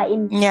 people who are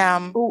in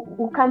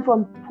who come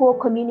from poor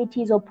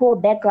communities or poor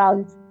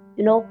backgrounds,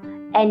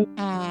 and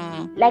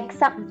like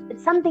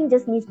something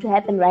just needs to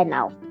happen right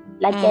now.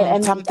 Like I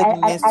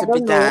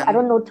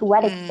don't know to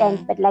what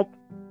extent, but like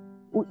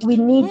we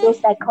need those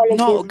psychologists.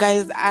 No,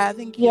 guys, I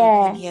think you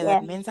can hear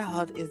that mental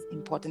health is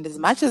important as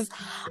much as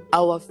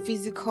our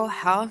physical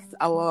health,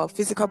 our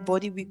physical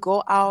body. We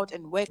go out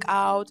and work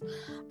out,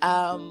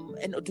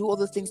 and do all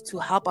those things to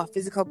help our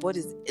physical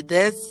bodies.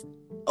 There's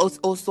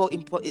also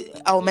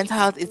important. Our mental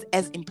health is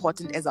as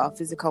important as our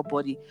physical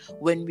body.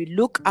 When we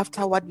look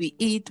after what we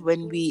eat,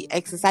 when we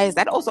exercise,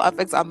 that also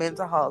affects our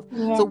mental health.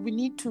 So we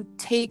need to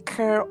take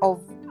care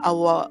of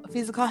our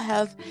physical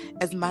health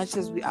as much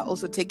as we are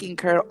also taking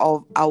care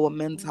of our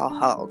mental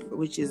health,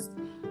 which is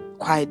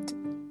quite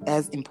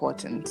as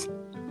important.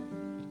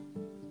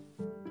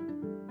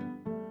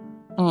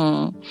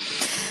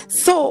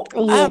 So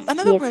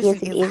another question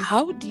is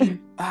how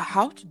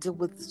to deal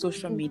with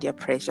social media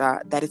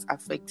pressure that is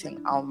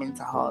affecting our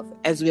mental health.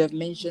 As we have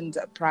mentioned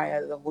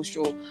prior to the whole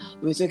show,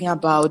 we were talking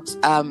about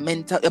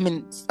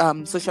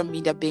social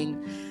media being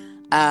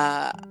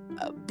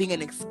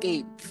an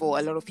escape for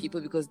a lot of people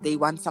because they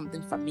want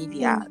something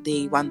familiar.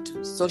 They want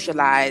to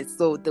socialize,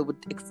 so they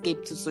would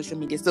escape to social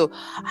media. So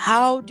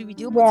how do we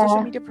deal with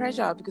social media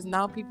pressure? Because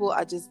now people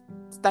are just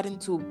starting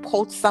to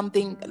post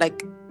something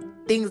like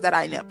things that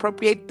are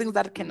inappropriate, things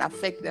that can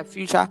affect their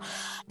future.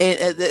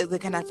 They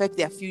can affect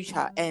their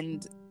future,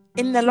 and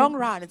in the long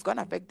run, it's going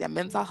to affect their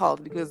mental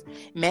health. Because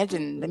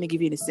imagine, let me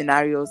give you a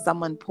scenario: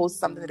 someone posts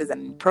something that is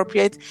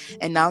inappropriate,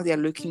 and now they're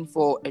looking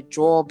for a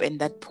job, and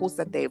that post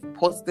that they've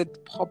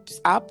posted pops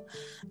up.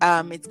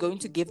 It's going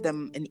to give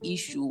them an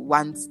issue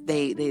once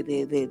they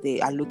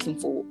are looking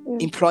for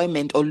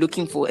employment or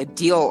looking for a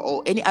deal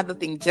or any other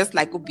thing, just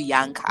like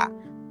Bianca.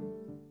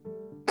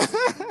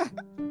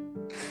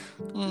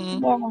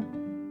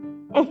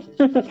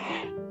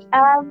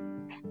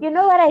 You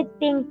know what I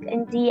think,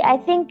 Ndi? I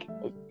think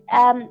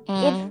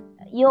if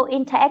your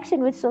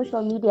interaction with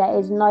social media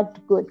is not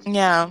good,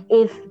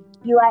 if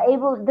you are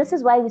able, this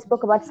is why we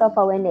spoke about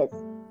self-awareness.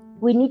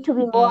 We need to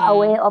be more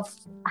aware of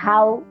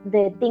how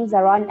the things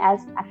around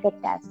us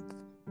affect us.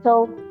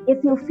 So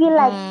if you feel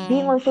like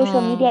being on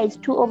social media is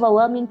too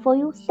overwhelming for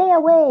you, stay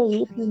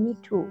away if you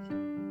need to.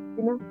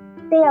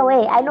 Stay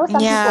away. I know some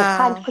people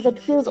can't, because it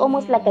feels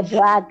almost like a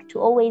drag to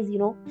always,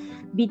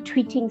 be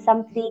tweeting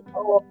something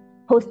or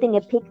posting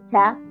a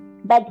picture.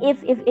 But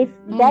if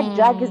that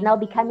drug is now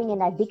becoming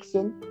an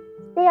addiction,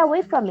 stay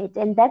away from it,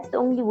 and that's the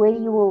only way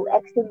you will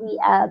actually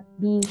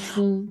be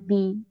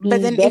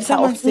but then better, if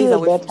someone stays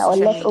away from social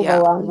less media,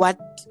 overwhelmed what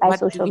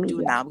do we media.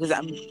 do now? Because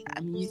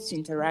I'm used to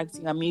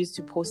interacting, I'm used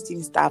to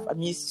posting stuff,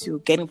 I'm used to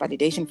getting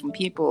validation from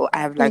people. I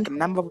have like a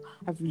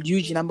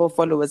huge number of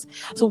followers.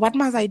 So what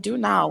must I do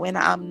now when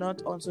I'm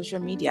not on social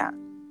media?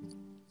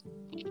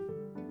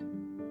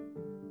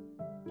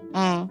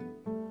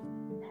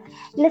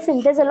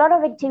 Listen, there's a lot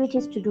of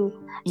activities to do.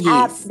 There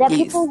are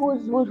people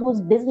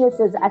whose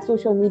businesses are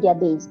social media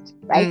based,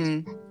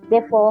 right?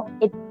 Therefore,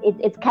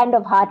 it's kind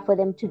of hard for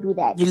them to do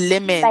that. You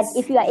limit. But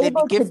if you are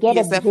able to get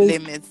a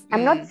break, limits.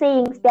 I'm not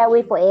saying stay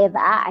away forever.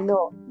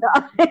 No.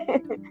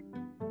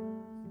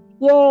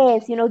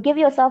 Yes, give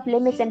yourself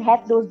limits and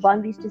have those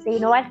boundaries to say, you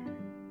know what?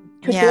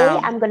 Today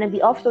I'm going to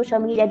be off social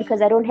media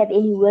because I don't have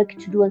any work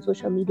to do on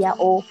social media,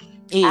 or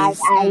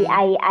it's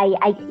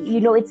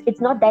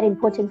not that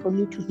important for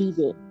me to be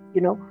there.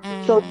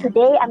 So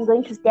today I'm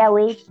going to stay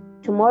away.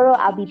 Tomorrow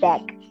I'll be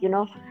back.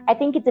 I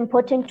think it's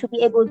important to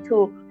be able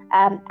to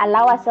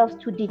allow ourselves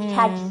to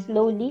detach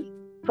slowly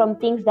from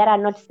things that are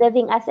not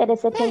serving us at a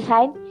certain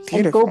time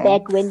and go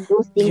back when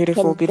those things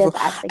can serve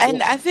us again.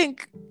 And I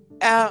think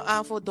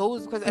for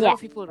those, because a lot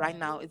of people right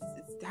now, it's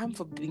time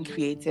for being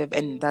creative,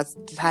 and that's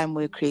the time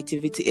where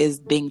creativity is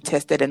being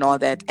tested and all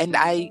that. And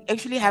I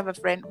actually have a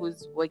friend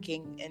who's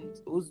working and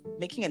who's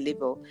making a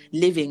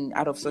living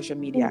out of social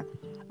media.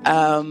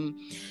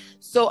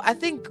 So I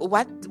think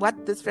what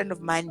this friend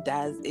of mine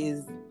does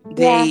is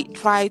they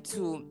try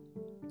to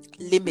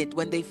limit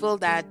when they feel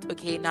that,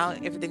 okay, now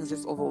everything's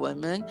just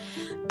overwhelming.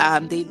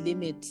 They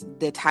limit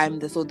the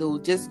time, so they'll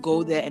just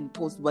go there and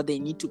post what they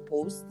need to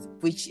post,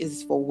 which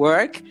is for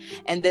work,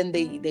 and then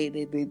they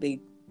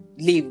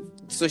leave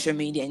social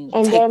media and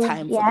take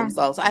time for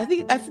themselves. So I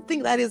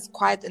think that is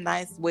quite a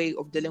nice way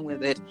of dealing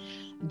with it.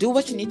 do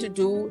what you need to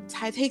do.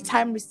 Take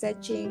time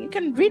researching. You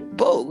can read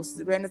books.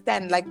 You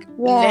understand? Like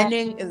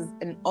learning is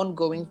an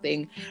ongoing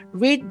thing.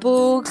 Read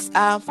books.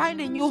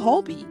 Find a new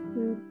hobby.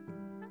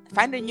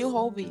 Find a new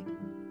hobby.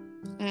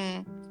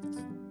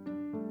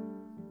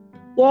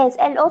 Yes,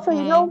 and also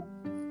you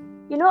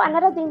know,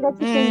 another thing that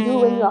you can do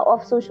when you are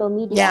off social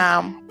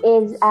media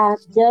is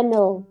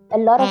journal. A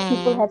lot of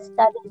people have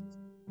started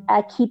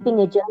keeping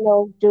a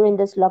journal during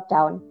this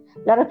lockdown.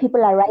 A lot of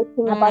people are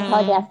writing about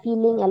how they are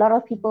feeling. A lot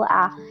of people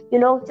are, you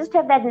know, just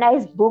have that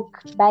nice book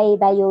by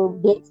your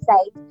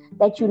bedside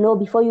that, you know,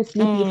 before you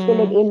sleep, you fill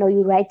it in or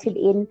you write it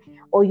in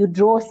or you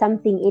draw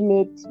something in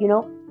it, you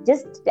know.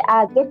 Just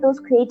get those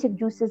creative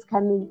juices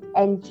coming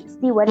and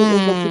see what it is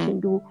that you can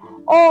do.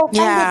 Or find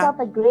yourself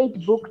a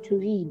great book to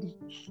read,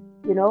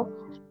 you know.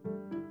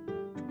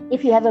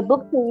 If you have a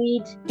book to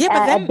read,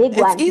 a big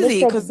one,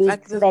 easy, make it big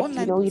like, so that,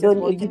 you know,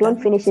 you don't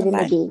finish it in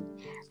a day.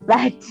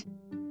 But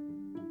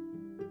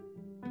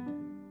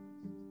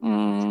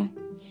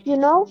you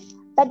know,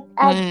 but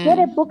get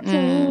a book to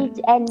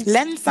read and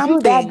learn something.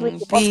 Do that with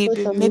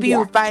social maybe media,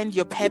 you find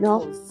your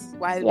purpose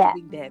while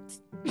doing that.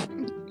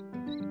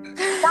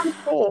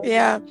 Something.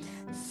 Yeah.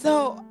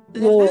 So the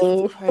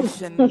last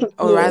question,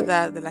 or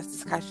rather the last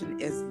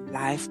discussion, is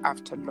life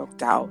after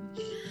lockdown.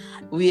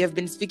 We have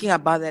been speaking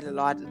about that a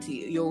lot.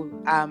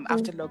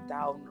 After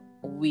lockdown,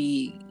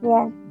 we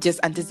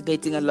just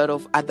anticipating a lot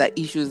of other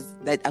issues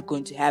that are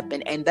going to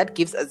happen, and that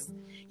gives us,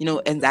 you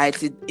know,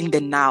 anxiety in the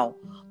now.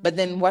 But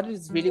then what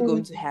is really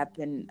going to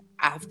happen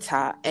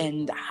after,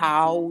 and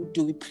how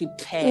do we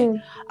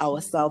prepare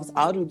ourselves?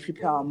 How do we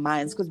prepare our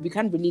minds? Because we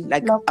can't really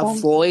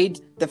avoid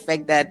the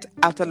fact that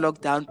after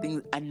lockdown,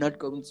 things are not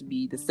going to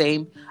be the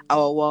same.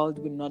 Our world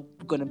will not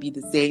going to be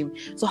the same.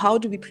 So how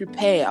do we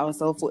prepare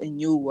ourselves for a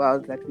new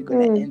world that we're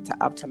going to enter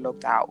after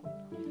lockdown?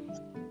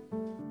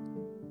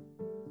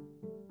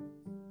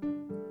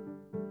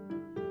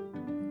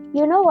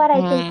 You know what I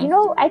think? You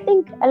know, I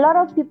think a lot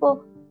of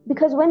people,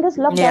 because when this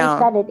lockdown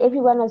started,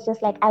 everyone was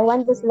just like, I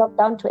want this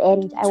lockdown to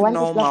end. I want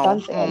this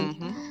lockdown to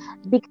end.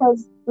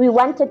 Because we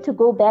wanted to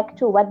go back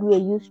to what we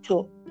were used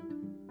to.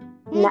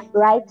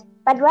 Right?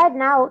 But right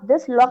now,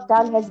 this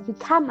lockdown has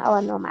become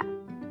our normal.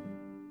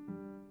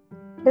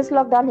 This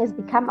lockdown has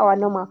become our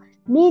normal.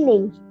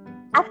 Meaning,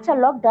 after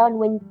lockdown,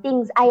 when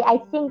things, I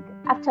think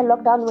after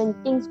lockdown, when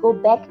things go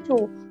back to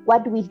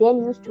what we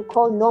then used to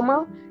call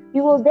normal,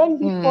 we will then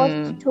be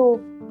forced to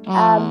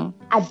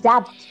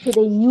adapt to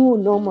the new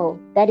normal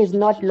that is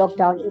not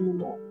lockdown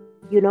anymore,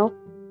 you know.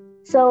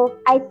 So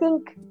I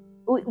think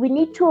we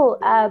need to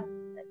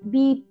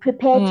be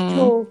prepared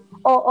to,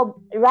 or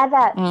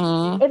rather,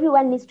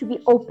 everyone needs to be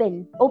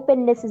open.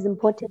 Openness is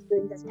important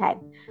during this time.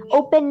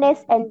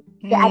 Openness and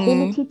the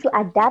ability to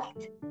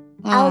adapt,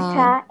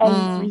 alter,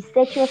 and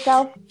reset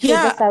yourself to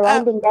the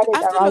surrounding that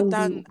is around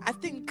lockdown, you. I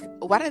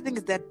think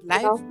is that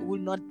life will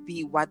not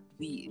be what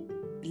we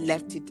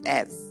left it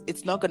as.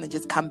 It's not going to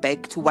just come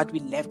back to what we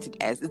left it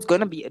as. It's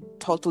going to be a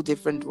total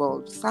different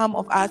world. Some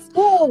of us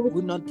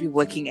will not be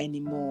working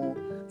anymore.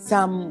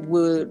 Some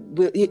will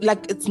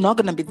like, it's not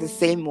going to be the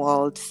same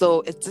world.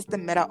 So it's just a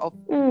matter of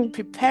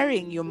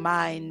preparing your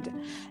mind,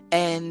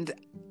 and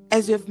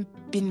as you've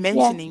been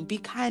mentioning, be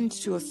kind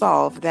to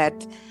yourself,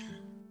 that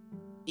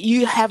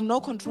you have no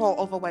control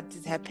over what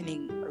is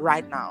happening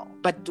right now,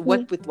 but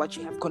work with what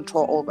you have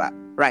control over,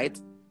 right?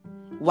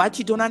 What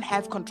you do not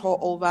have control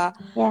over,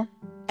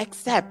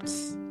 accept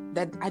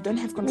that I don't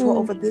have control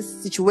over this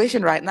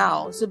situation right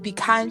now. So be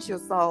kind to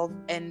yourself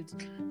and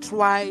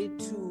try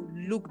to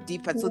look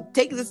deeper. So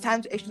take this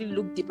time to actually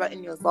look deeper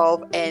in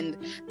yourself, and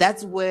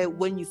that's where,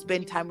 when you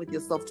spend time with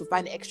yourself, to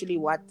find actually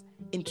what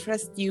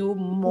interests you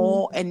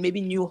more, and maybe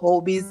new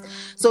hobbies.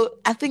 So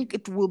I think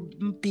it will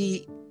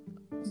be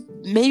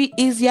maybe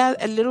easier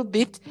a little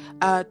bit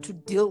to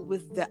deal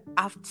with the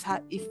after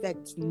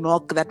effect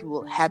knock that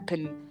will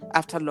happen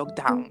after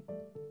lockdown.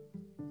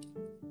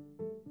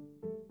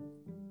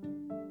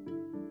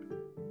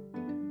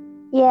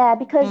 Yeah,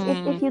 because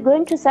if you're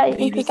going to start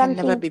into something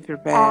never be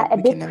prepared. a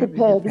bit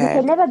prepared, we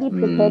can never be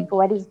prepared for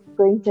what is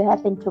going to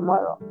happen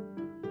tomorrow.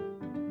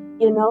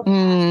 You know,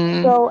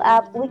 so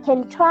we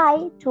can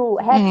try to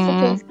have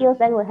certain skills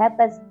that will help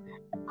us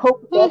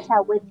cope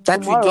better with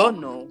that tomorrow. We don't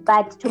know.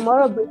 But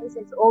tomorrow brings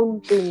its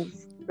own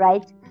things,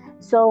 right?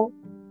 So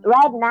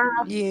right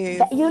now,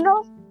 you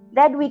know,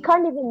 that we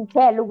can't even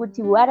tell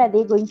what are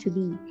they going to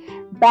be.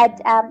 But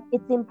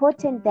it's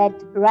important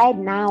that right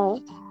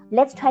now,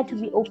 let's try to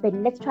be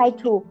open. Let's try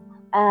to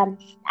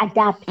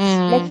adapt.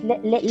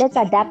 Let's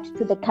adapt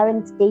to the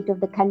current state of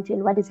the country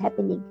and what is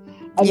happening,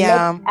 and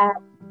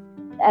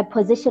let's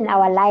position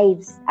our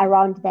lives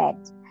around that.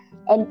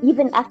 And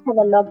even after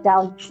the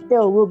lockdown,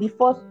 still we'll be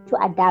forced to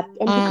adapt.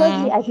 And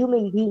because we are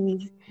human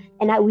beings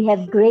and we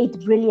have great,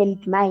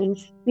 brilliant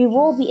minds, we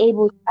will be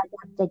able to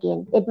adapt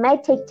again. It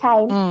might take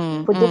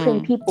time for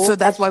different people. So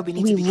that's why we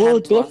need to be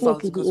kind to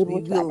ourselves, because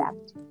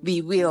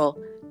we will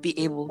be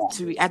able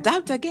to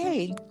adapt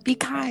again. Be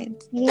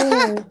kind.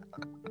 Yeah.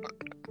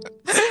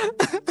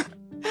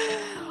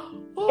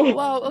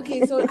 Wow.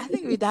 Okay. So I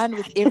think we're done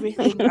with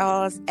everything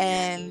else,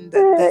 and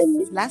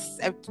this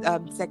last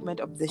segment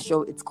of the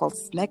show, it's called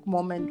Snack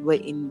Moment,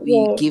 wherein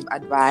we give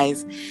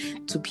advice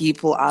to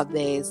people out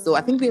there. So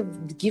I think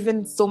we've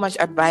given so much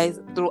advice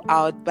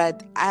throughout,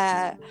 but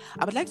I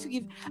would like to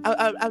give.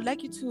 I would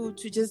like you to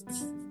just.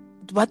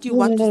 What do you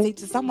want to say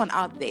to someone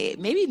out there?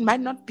 Maybe it might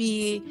not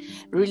be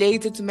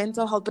related to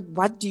mental health, but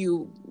what do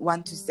you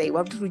want to say?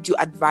 What would you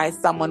advise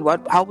someone?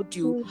 How would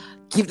you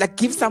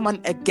give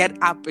someone a get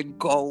up and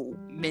go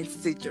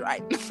message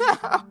right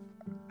now?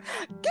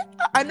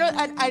 I know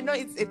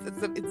it's a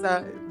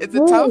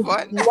tough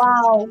one.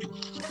 Wow.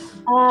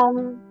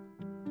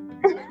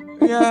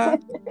 Yeah.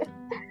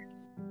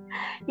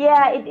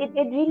 Yeah, it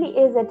really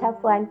is a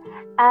tough one.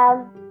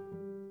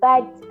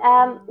 But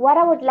what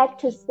I would like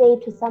to say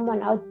to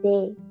someone out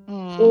there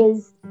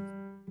is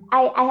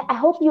I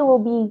hope you will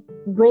be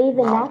brave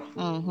enough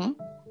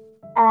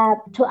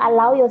to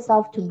allow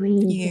yourself to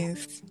breathe.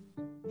 Yes.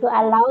 To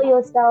allow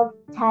yourself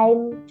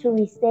time to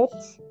reset,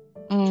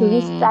 to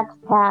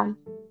restructure,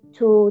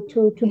 to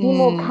be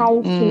more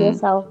kind to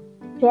yourself,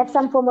 to have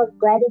some form of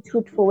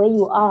gratitude for where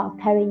you are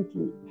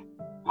currently.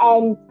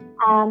 And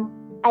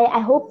I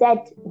hope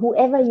that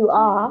whoever you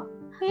are,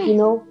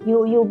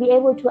 you'll be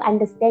able to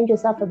understand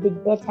yourself a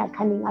bit better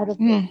coming out of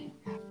this,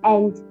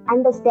 and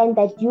understand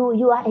that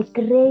you are a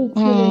great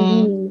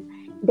human being.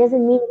 It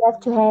doesn't mean you have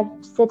to have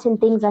certain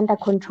things under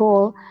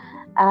control,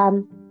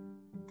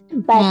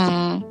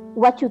 but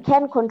what you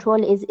can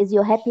control is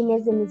your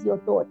happiness and is your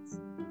thoughts.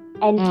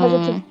 And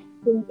positive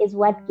thinking is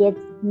what gets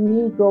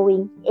me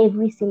going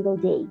every single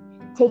day.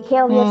 Take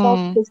care of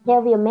yourself, take care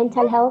of your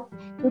mental health,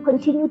 and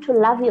continue to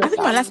love yourself. I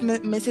think my last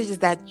message is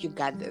that you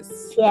got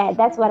this. Yeah,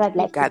 that's what I'd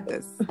like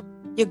to say.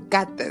 You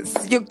got this.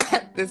 You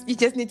got this. You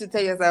just need to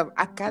tell yourself,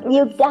 I got this.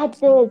 You got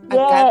this. Yeah.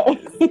 Got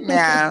this.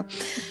 Yeah.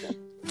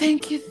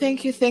 Thank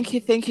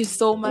you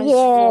so much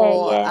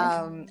for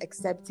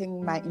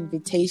accepting my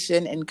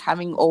invitation and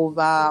coming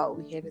over.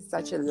 We had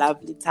such a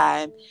lovely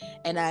time,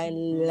 and I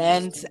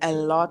learned a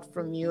lot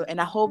from you,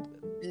 and I hope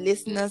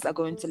listeners are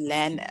going to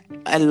learn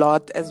a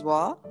lot as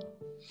well.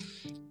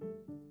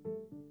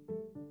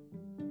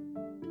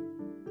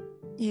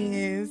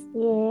 Yes.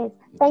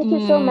 Thank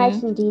you so much,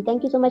 Ndie.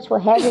 Thank you so much for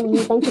having me.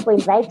 Thank you for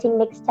inviting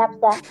Next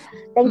Chapter.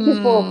 Thank you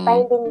for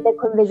finding the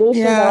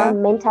conversations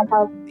around mental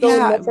health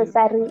so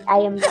necessary. I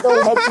am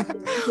so happy to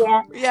be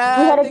here. We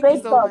had a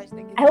great talk.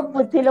 I hope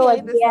Butilo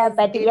was here,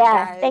 but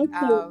thank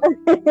you.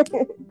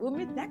 We'll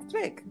meet next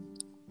week.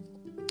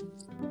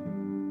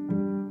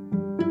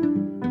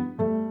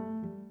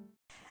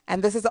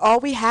 And this is all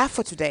we have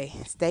for today.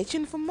 Stay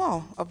tuned for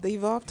more of the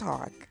Evolve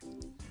Talk.